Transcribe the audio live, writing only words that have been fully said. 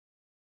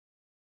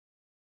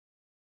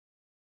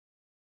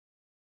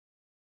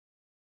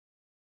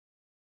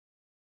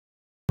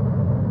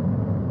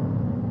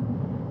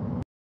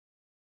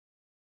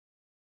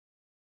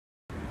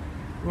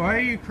Why are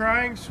you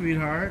crying,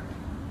 sweetheart?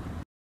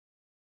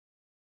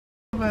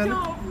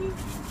 No,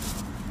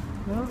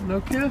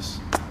 no kiss?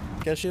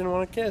 Guess you didn't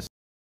want to kiss.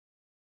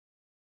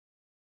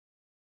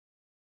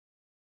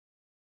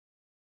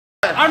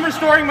 I'm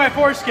restoring my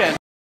foreskin.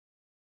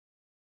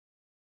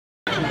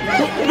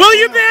 Will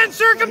you ban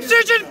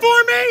circumcision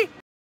for me?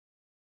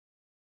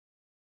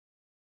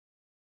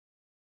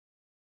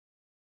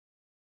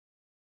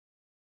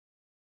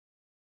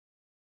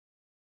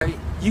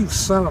 You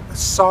son of a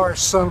sorry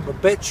son of a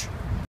bitch.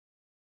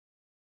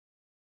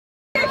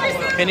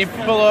 Can you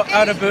pull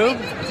out a boob?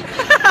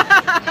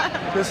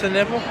 Just a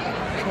nipple?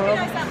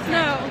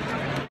 No.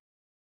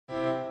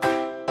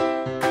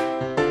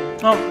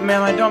 Oh,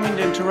 ma'am, I don't mean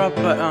to interrupt,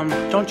 but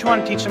don't you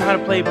want to teach them how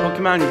to play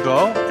Pokemon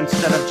Go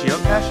instead of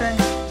geocaching?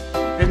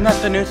 Isn't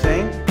that the new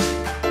thing?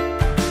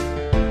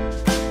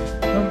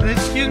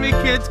 Excuse me,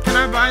 kids, can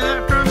I buy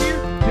that from you?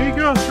 Here you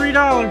go,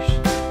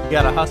 $3. You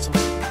gotta hustle.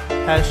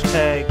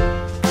 Hashtag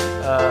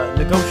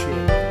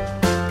negotiate.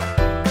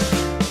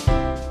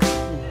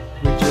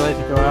 Would you like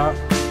to go out?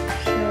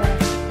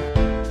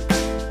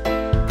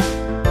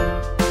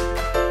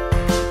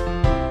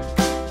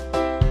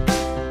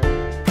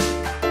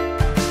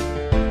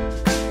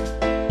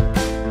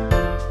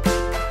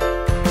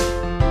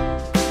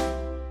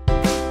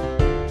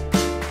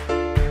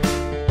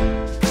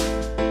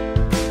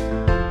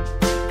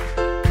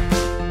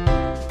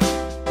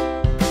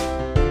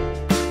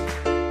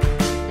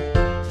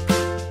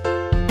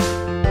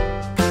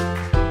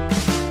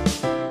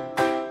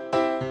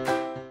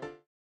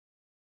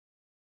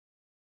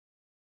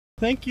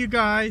 Thank you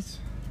guys.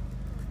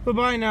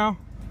 Bye-bye now.